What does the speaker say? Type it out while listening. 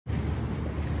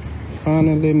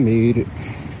Finally made it.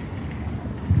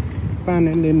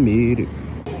 Finally made it.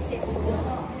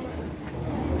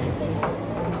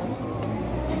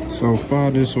 So far,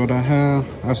 this is what I have.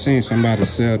 I seen somebody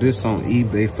sell this on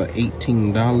eBay for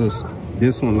 $18.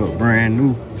 This one look brand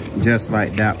new, just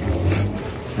like that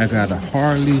one. I got a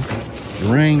Harley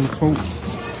raincoat.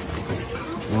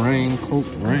 Raincoat.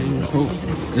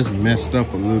 It's messed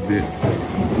up a little bit,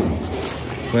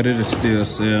 but it'll still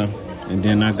sell. And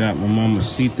then I got my mama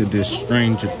Sita this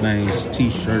Stranger Things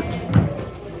t-shirt,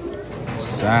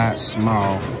 size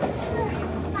small.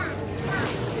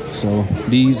 So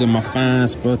these are my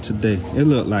finds for today. It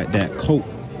look like that coat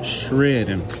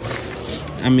shredding.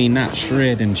 I mean, not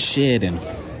shredding, shedding.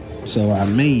 So I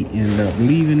may end up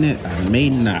leaving it, I may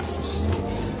not.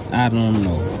 I don't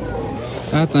know.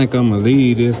 I think I'm gonna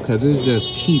leave this because it just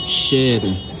keeps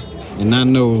shedding. And I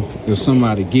know if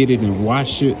somebody get it and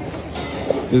wash it,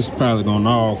 it's probably gonna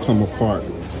all come apart.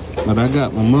 But I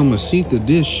got my mama Sita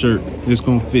this shirt. It's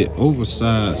gonna fit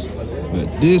oversized.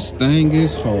 But this thing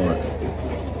is hard.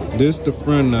 This the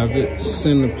front of it,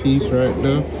 centerpiece right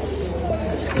there.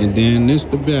 And then this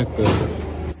the back of it.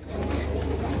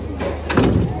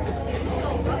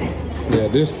 Yeah,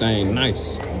 this thing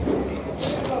nice.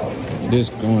 This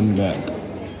going back.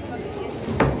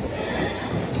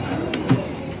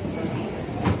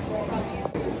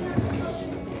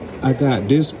 I got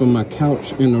this for my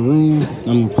couch in the room.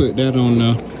 I'm gonna put that on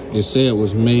there. It said it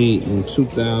was made in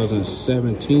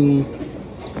 2017.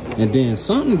 And then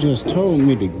something just told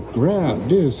me to grab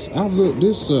this. I looked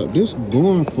this up. This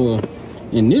going for,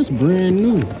 and this brand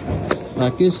new.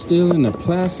 Like it's still in the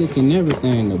plastic and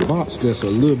everything. The box just a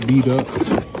little beat up.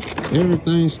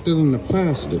 Everything's still in the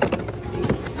plastic.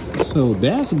 So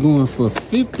that's going for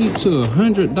 $50 to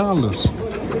 $100.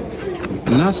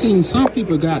 And I seen some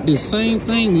people got this same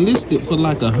thing listed for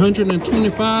like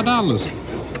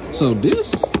 $125. So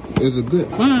this is a good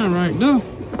find right there.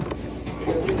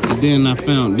 And then I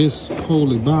found this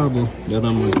Holy Bible that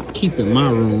I'm gonna keep in my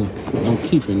room. I'm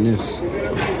keeping this.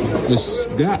 It's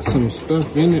got some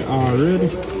stuff in it already.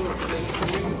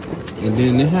 And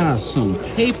then it has some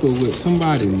paper with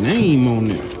somebody's name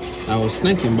on it. I was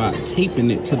thinking about taping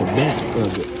it to the back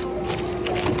of it.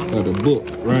 Of the book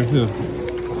right here.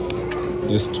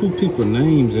 There's two people's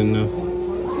names in there.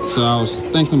 So I was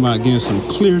thinking about getting some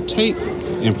clear tape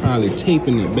and probably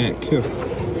taping it back here.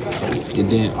 And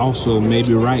then also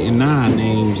maybe writing our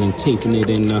names and taping it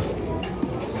in the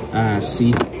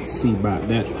see about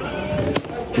that.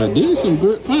 But these some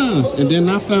good finds. And then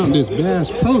I found this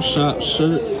Bass Pro Shop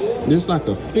shirt. This like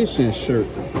a fishing shirt.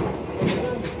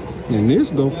 And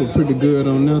this go for pretty good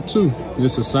on there too.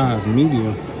 This a size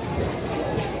medium.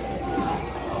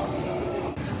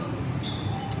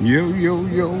 Yo.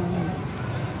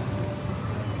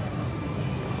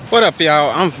 What up,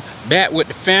 y'all? I'm back with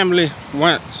the family.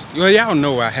 Once, well, y'all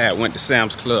know I had went to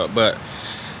Sam's Club, but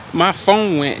my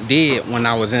phone went dead when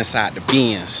I was inside the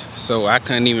bins, so I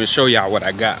couldn't even show y'all what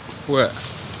I got. What?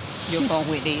 Your phone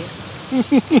went dead.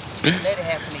 Let it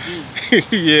happen again.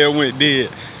 Yeah, it went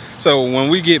dead. So when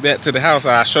we get back to the house,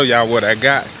 I'll show y'all what I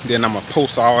got. Then I'm gonna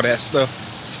post all that stuff.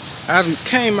 I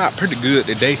came out pretty good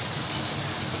today.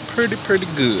 Pretty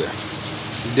good.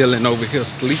 Dylan over here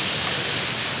asleep.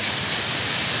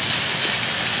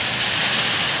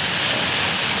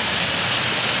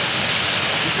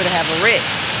 You could have a wreck.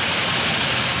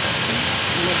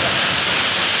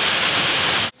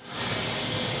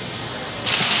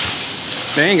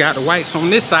 They ain't got the whites on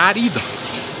this side either. He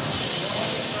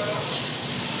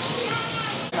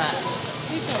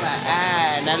talking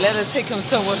about, now let us take him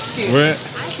somewhere scared. What?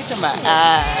 He talking about,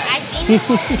 I seen him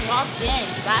when he walked in,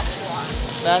 that's why.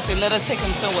 I said, let us take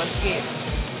him somewhere scared.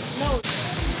 No.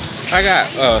 I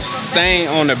got a stain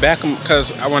on the back of, because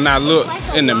when I look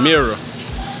in the mirror,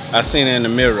 I seen it in the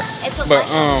mirror. But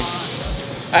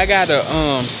I got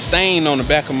a stain on the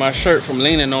back of my shirt from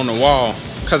leaning on the wall,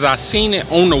 because I seen it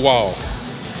on the wall.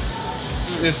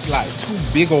 It's like two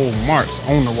big old marks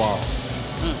on the wall.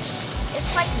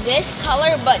 It's like this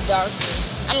color but darker.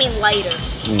 I mean lighter.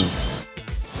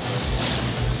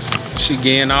 She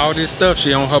getting all this stuff.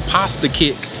 She on her pasta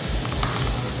kick.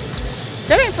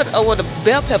 That ain't for the, well, the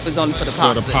bell pepper's only for the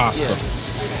pasta. For the pasta. Yeah.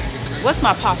 What's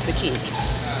my pasta kick?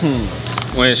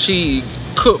 When she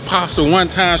cooked pasta one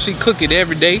time, she cook it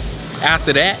every day.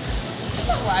 After that,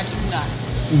 Why do you not?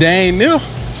 they ain't new.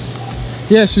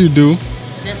 Yes, you do.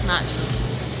 That's not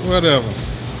true. Whatever.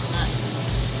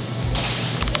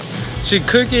 She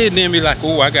cook it and then be like,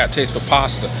 oh, I got taste for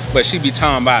pasta. But she be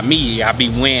talking about me. I be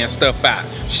weighing stuff out.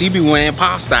 She be weighing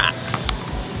pasta out.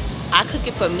 I cook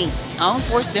it for me. I don't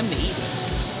force them to eat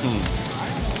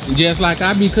it. Just like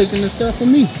I be cooking the stuff for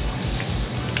me.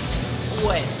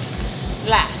 what?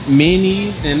 Lie.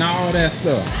 Minis and all that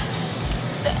stuff.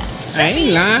 I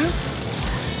ain't lying.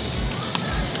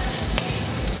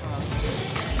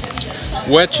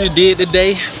 What you did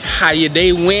today, how your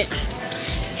day went,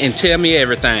 and tell me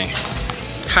everything.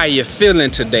 How you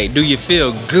feeling today? Do you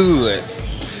feel good?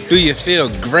 Do you feel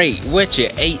great? What you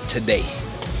ate today?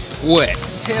 What?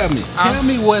 Tell me. Tell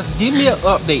me what's. Give me an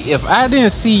update. If I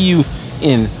didn't see you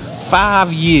in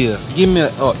 5 years, give me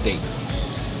an update.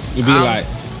 You'd be like,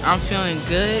 I'm feeling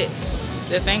good.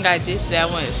 The thing I did today, I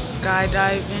went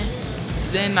skydiving.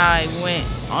 Then I went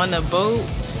on a boat,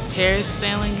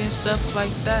 parasailing and stuff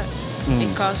like that.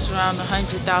 It cost around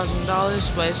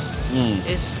 $100,000, but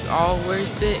it's all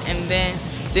worth it. And then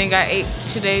the thing I ate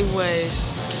today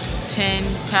was 10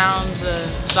 pounds of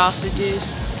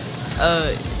sausages,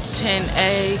 10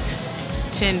 eggs,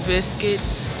 10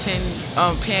 biscuits, 10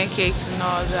 pancakes, and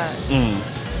all that.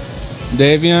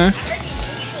 Davion,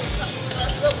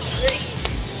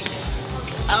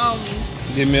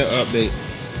 give me an update.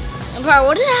 Bro,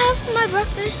 what did I have for my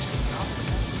breakfast?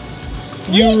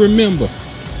 You remember.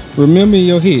 Remember in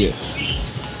your head.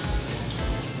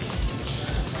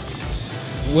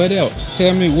 What else?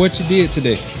 Tell me what you did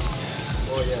today.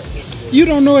 You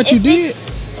don't know what you did?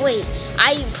 Wait,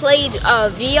 I played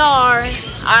VR.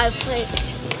 I played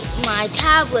my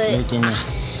tablet.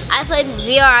 I played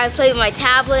VR. I played my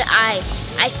tablet. I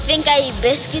think I ate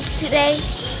biscuits today.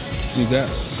 You got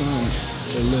some,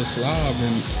 a little slob,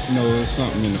 and no, there's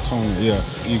something in the corner. Yeah,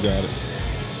 you got it.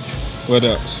 What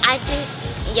else? I think,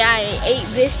 yeah, I ate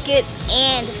biscuits,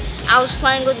 and I was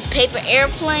playing with a paper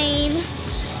airplane.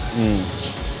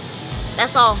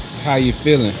 That's all. How you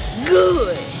feeling?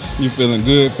 Good. You feeling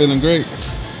good? Feeling great?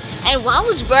 And why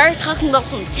was Bird talking about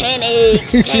some 10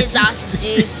 eggs, 10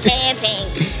 sausages, 10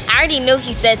 pancakes? I already knew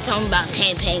he said something about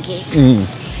 10 pancakes.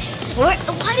 Why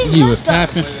didn't You was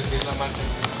tapping?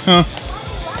 Huh?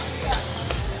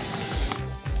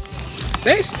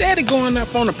 They steady going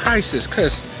up on the prices,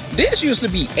 because this used to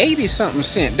be 80-something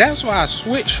cents. That's why I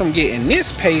switched from getting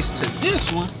this paste to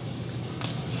this one.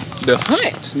 The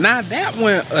Hunts. Now that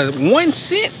one, 1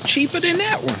 cent cheaper than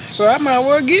that one. So I might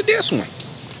well get this one.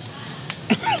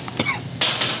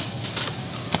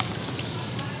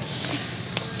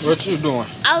 What you doing?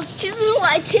 I was tickling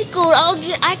my tickled.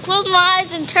 I closed my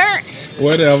eyes and turned.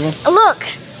 Whatever.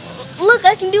 Look,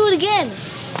 I can do it again.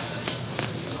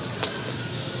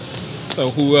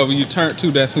 So whoever you turned to,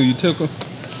 that's who you tickle?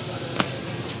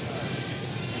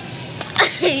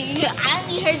 I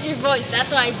only heard your voice.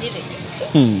 That's why I did it.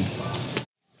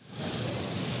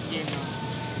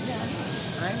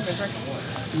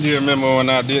 You remember when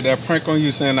I did that prank on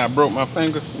you saying I broke my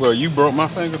finger? Well, you broke my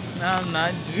finger. No, I'm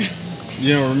not.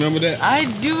 You don't remember that? I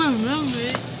do remember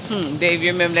it. Dave,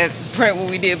 you remember that prank when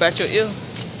we did about your ear?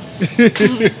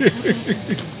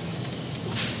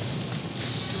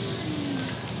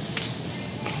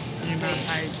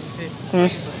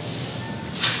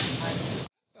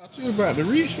 Thought you were about to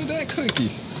reach for that cookie.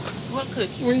 What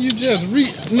cookie? When you just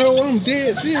reach. No, I'm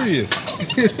dead serious.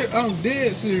 I'm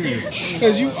dead serious.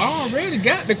 Because you already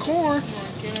got the corn.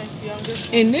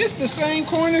 And this the same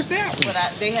corn as that one.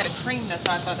 But they had a cream, that's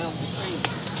why I thought that was a cream.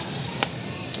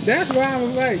 That's why I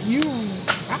was like,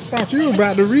 I thought you were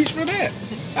about to reach for that.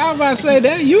 I was about to say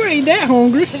that you ain't that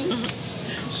hungry.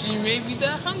 She may be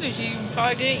that hungry. She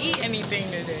probably didn't eat anything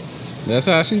today. That's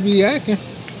how she be acting.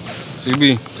 She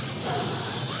be.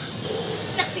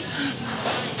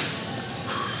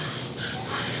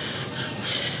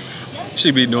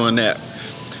 She be doing that.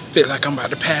 Feel like I'm about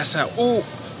to pass out.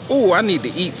 Ooh, I need to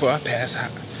eat before I pass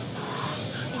out.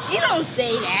 She don't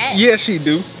say that. Yes, she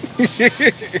do.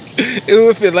 It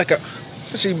would feel like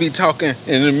she be talking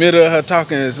in the middle of her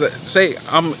talking and say,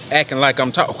 I'm acting like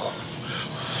I'm talking.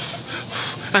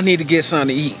 I need to get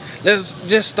something to eat. Let's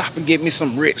just stop and get me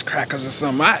some Ritz crackers or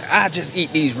something. I just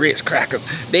eat these Ritz crackers.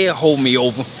 They'll hold me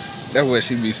over. That's what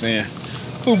she be saying.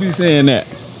 Who be saying that?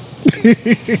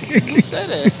 Who said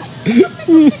that?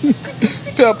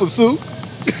 Pepper soup.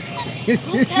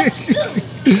 Who pepper soup?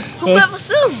 Who pepper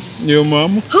soup? Your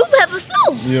mama. Who pepper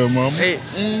soup? Your mama. Hey,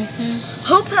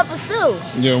 Who pepper soup?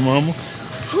 Your mama.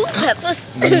 Who pepper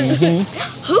soup?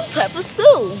 Who pepper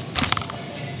soup?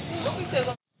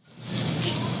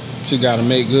 She gotta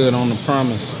make good on the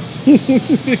promise.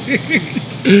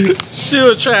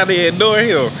 She'll try to ignore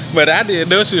him, but I didn't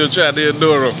know she'll try to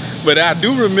ignore him. But I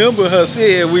do remember her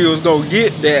saying we was gonna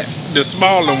get the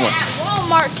smaller one. At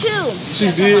Walmart too.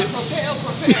 She did.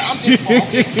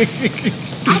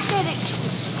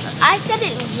 I said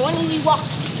it when we walked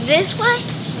this way,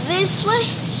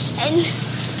 and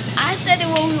I said it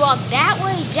when we walked that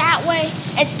way,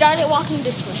 and started walking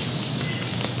this way.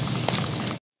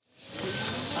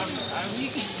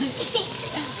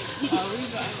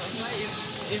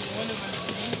 Is one of my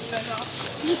jeans cut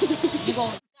off? You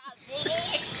gonna...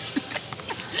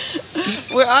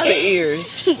 Where are the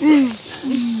ears?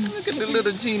 Look at the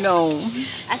little genome.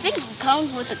 I think it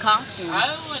comes with the costume. I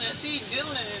don't want to see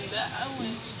Dylan in that. I want to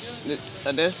see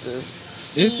Dylan. That's the...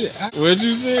 Is it? What'd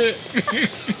you say?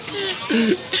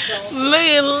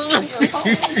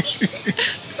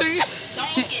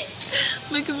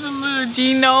 Look at the little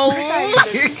genome.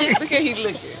 Look at he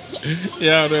looking.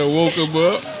 Y'all done woke him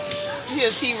up. He a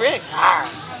T-Rex.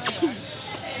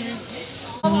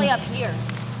 All the way up here.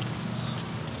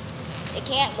 It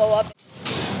can't go up.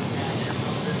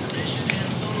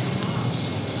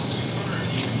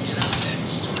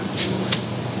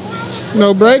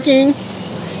 No braking.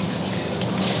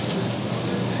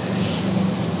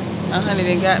 Honey,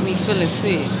 they got me feeling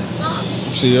sick.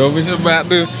 She over here about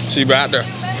to. She about to.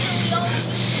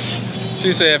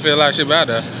 She said, I feel like she about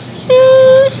to.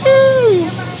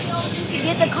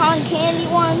 Get the cotton candy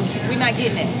one. We not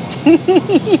getting it.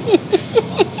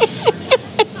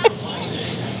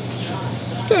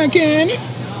 Cotton candy.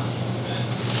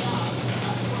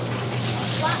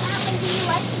 What happened to you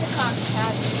like the cotton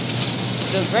candy?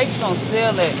 The grapes don't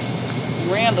sell at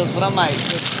Randall's, but I'm like,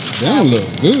 They don't look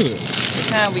good. the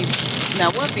time we... Now,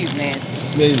 what these nasty?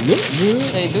 They look good.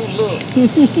 They do look.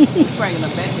 Bringing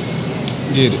them back.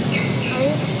 Get it. Are you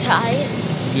able to try it?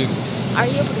 Get it. Are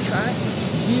you able to try it?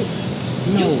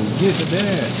 Get the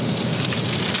dad.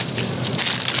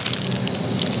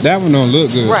 That one don't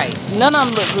look good. Right. None of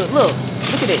them look good. Look.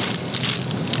 Look at it.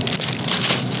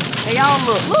 They all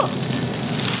look. Look.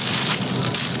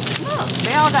 Look.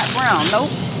 They all got brown. Nope.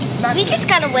 Not We good. just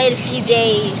gotta wait a few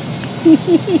days.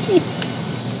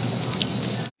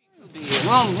 We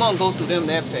won't go through them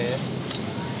that fast.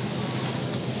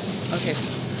 Okay.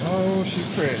 Oh, she's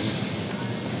pregnant.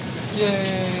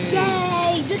 Yay.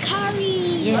 Yay, the curry.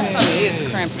 Yeah. My stomach is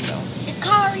cramping though. The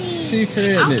curry. She I'll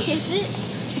pregnant. kiss it.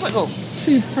 Let's go.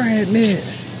 She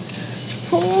pregnant.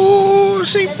 Oh,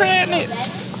 she pregnant.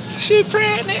 She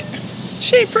pregnant.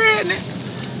 She pregnant.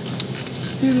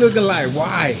 He looking like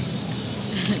why?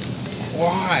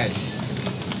 Why?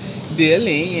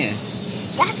 Dylan.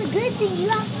 That's a good thing. You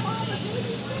have to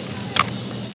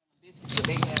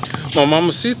My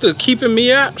mama Sita keeping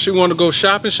me out. She want to go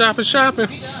shopping.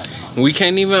 We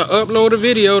can't even upload a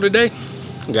video today.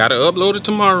 Gotta upload it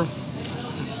tomorrow.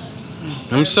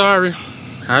 I'm sorry.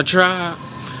 I tried.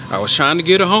 I was trying to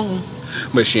get her home,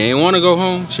 but she ain't want to go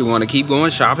home. She want to keep going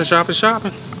shopping.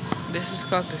 This is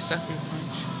called the sucker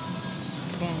punch.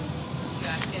 Boom.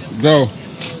 Go.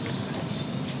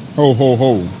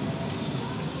 Ho.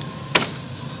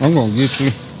 I'm gonna get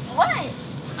you. What?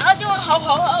 I'm doing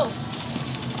ho.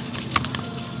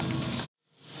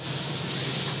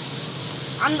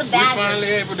 I'm the We bad finally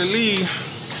able to leave.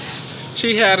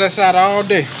 She had us out all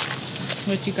day.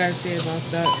 What you guys say about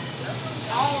that?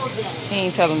 all of them. He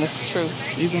ain't telling us the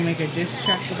truth. You gonna make a diss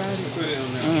track about it? Put it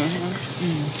on there.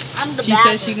 I'm the She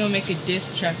bagger. said she gonna make a diss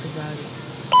track about it.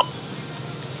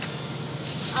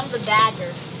 I'm the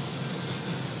bagger.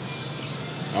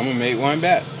 I'm gonna make one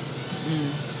back.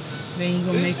 Then you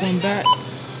gonna make one back?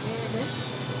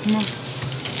 Come on.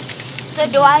 So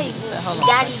do I, hold on.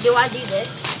 Daddy, do I do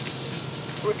this?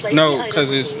 No,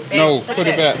 cause it's no. Put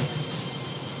it back.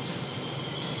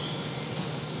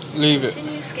 Leave it.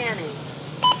 Continue scanning.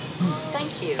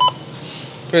 Thank you.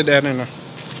 Put that in there.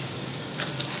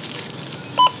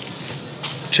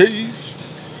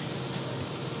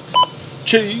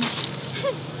 Cheese.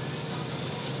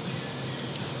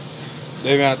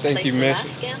 Baby, I think you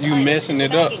messing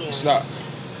it up. Stop.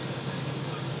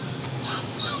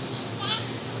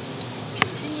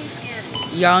 Continue scanning.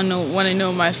 Y'all want to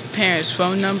know my parents'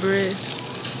 phone number is?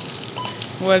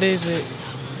 What is it?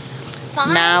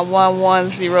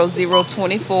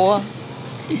 9110024.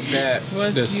 That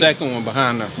What's the you- second one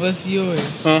behind her. What's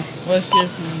yours? Huh? What's your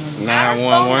phone number?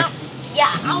 911. Yeah,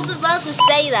 I was about to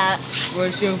say that.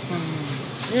 What's your phone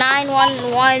number?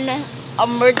 911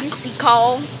 emergency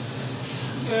call.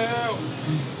 Yeah.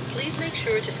 Please make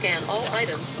sure to scan all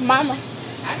items. Mama.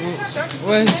 What's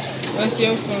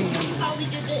your phone number? Probably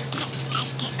do this.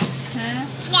 Huh?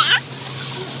 Yeah.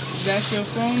 That's your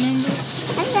phone number?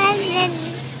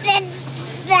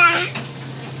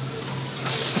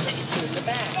 In the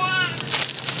back.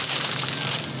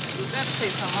 You better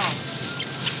take some off.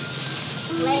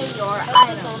 Lay your Help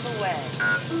is items. on the way.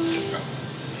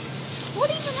 What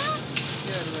even that?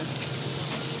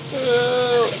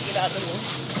 Get out of the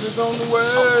way. It's on the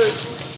way.